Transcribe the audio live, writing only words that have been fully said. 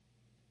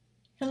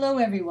Hello,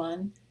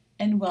 everyone,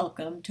 and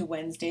welcome to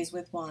Wednesdays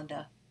with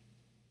Wanda.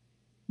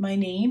 My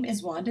name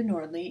is Wanda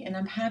Nordley, and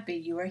I'm happy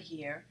you are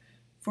here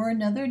for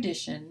another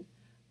edition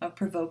of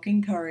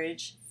Provoking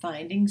Courage,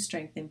 Finding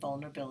Strength in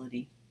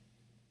Vulnerability.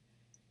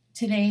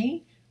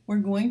 Today, we're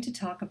going to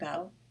talk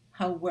about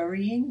how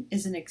worrying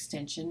is an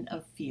extension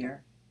of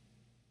fear.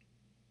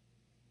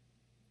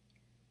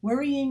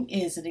 Worrying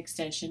is an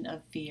extension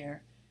of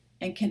fear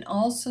and can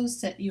also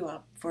set you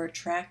up for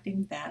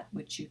attracting that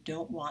which you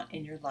don't want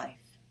in your life.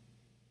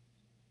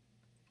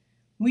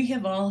 We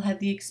have all had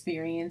the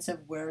experience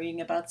of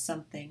worrying about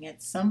something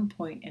at some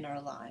point in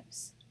our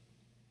lives.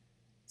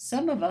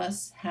 Some of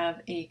us have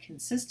a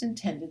consistent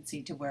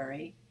tendency to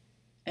worry,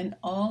 and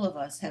all of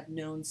us have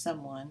known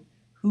someone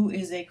who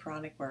is a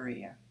chronic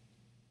worrier.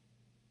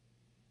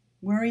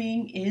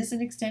 Worrying is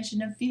an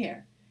extension of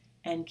fear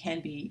and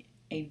can be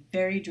a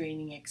very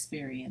draining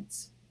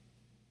experience.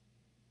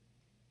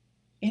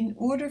 In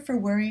order for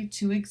worry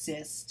to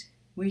exist,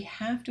 we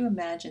have to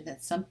imagine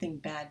that something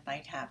bad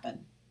might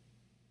happen.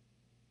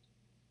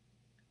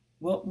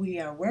 What we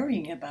are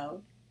worrying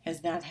about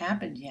has not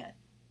happened yet.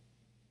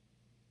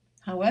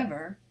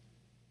 However,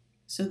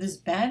 so this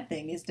bad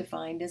thing is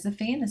defined as a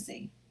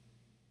fantasy.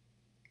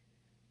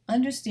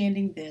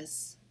 Understanding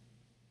this,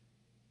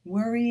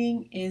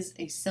 worrying is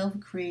a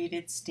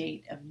self-created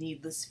state of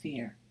needless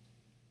fear.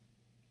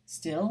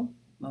 Still,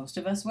 most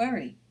of us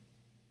worry.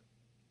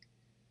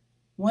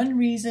 One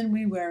reason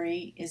we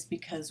worry is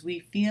because we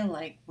feel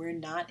like we're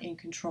not in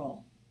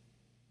control.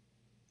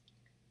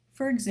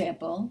 For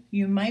example,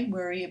 you might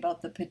worry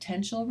about the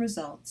potential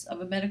results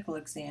of a medical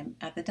exam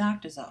at the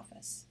doctor's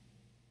office.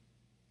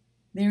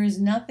 There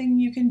is nothing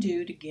you can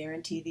do to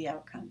guarantee the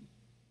outcome,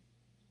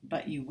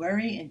 but you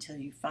worry until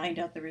you find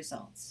out the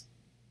results.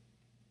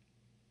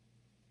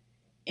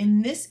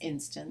 In this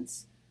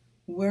instance,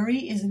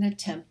 worry is an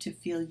attempt to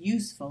feel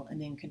useful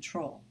and in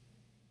control.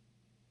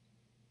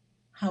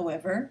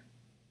 However,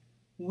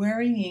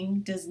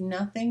 worrying does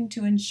nothing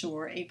to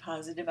ensure a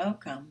positive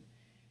outcome,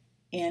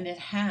 and it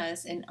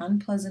has an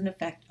unpleasant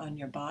effect on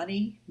your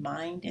body,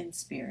 mind, and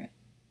spirit.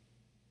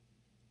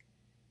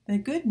 The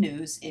good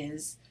news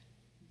is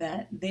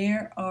that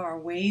there are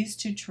ways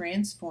to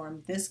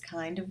transform this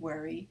kind of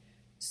worry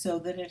so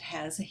that it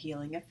has a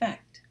healing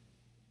effect.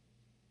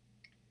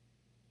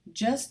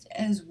 Just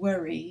as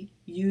worry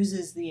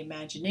uses the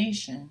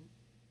imagination,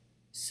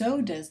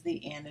 so does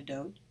the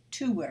antidote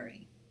to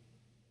worry.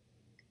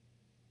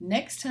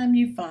 Next time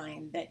you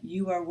find that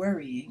you are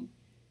worrying,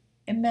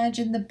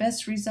 imagine the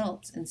best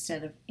results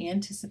instead of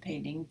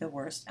anticipating the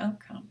worst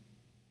outcome.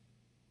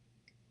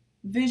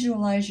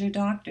 Visualize your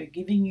doctor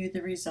giving you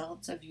the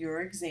results of your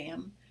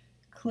exam,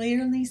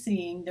 clearly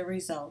seeing the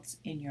results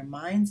in your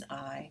mind's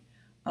eye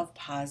of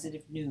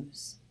positive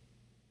news.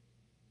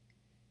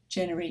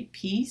 Generate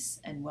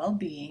peace and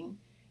well-being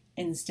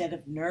instead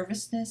of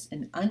nervousness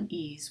and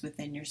unease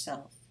within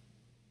yourself.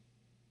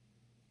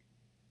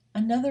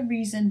 Another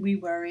reason we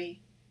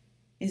worry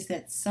is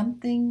that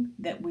something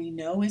that we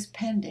know is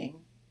pending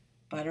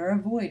but are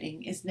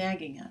avoiding is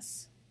nagging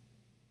us,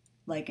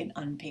 like an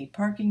unpaid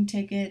parking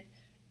ticket,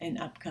 an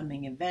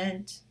upcoming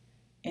event,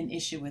 an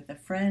issue with a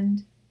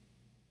friend.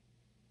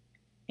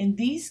 In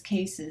these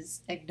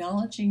cases,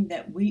 acknowledging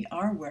that we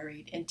are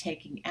worried and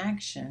taking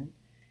action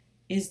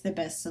is the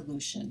best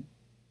solution.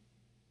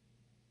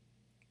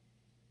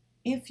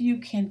 If you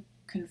can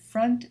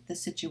confront the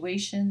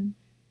situation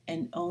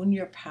and own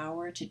your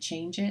power to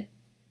change it,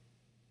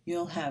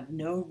 you'll have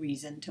no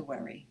reason to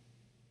worry.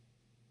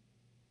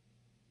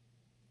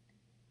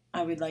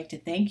 I would like to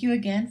thank you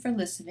again for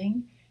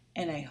listening,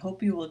 and I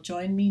hope you will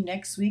join me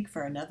next week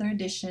for another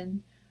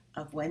edition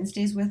of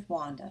Wednesdays with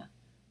Wanda,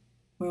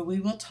 where we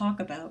will talk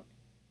about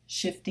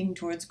shifting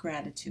towards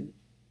gratitude.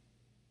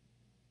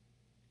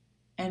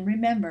 And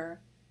remember,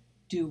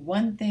 do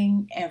one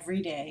thing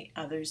every day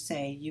others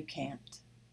say you can't.